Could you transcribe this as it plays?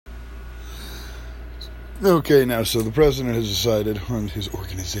Okay, now, so the president has decided on his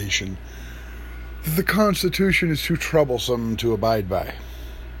organization that the Constitution is too troublesome to abide by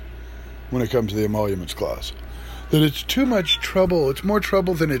when it comes to the emoluments clause. That it's too much trouble, it's more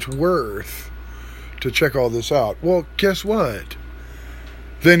trouble than it's worth to check all this out. Well, guess what?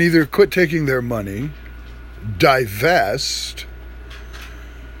 Then either quit taking their money, divest,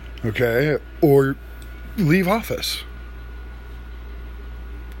 okay, or leave office.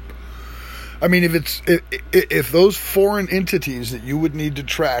 I mean, if those foreign entities that you would need to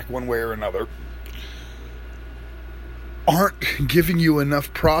track one way or another aren't giving you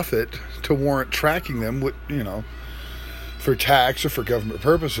enough profit to warrant tracking them, for tax or for government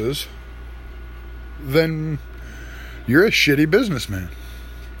purposes, then you're a shitty businessman.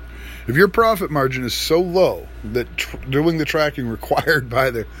 If your profit margin is so low that doing the tracking required by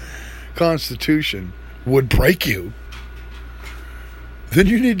the Constitution would break you, then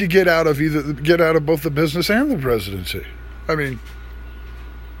you need to get out of both the business and the presidency. I mean,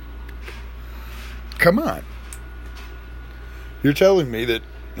 come on. You're telling me that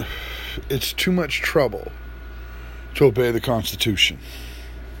it's too much trouble to obey the Constitution.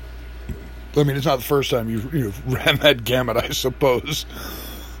 I mean, it's not the first time you've ran that gamut, I suppose.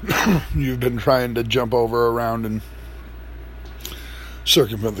 You've been trying to jump around and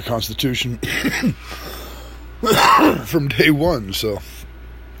circumvent the Constitution from day one, so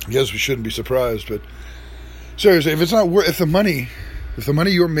I guess we shouldn't be surprised. But seriously, if the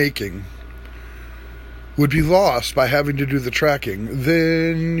money you're making would be lost by having to do the tracking,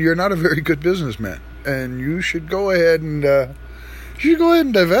 then you're not a very good businessman, and you should go ahead and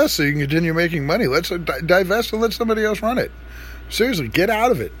divest so you can continue making money. Let's divest and let somebody else run it. Seriously, get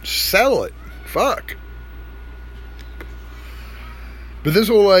out of it. Sell it. Fuck. But this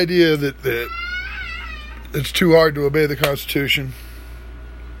whole idea that it's too hard to obey the Constitution,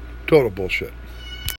 total bullshit.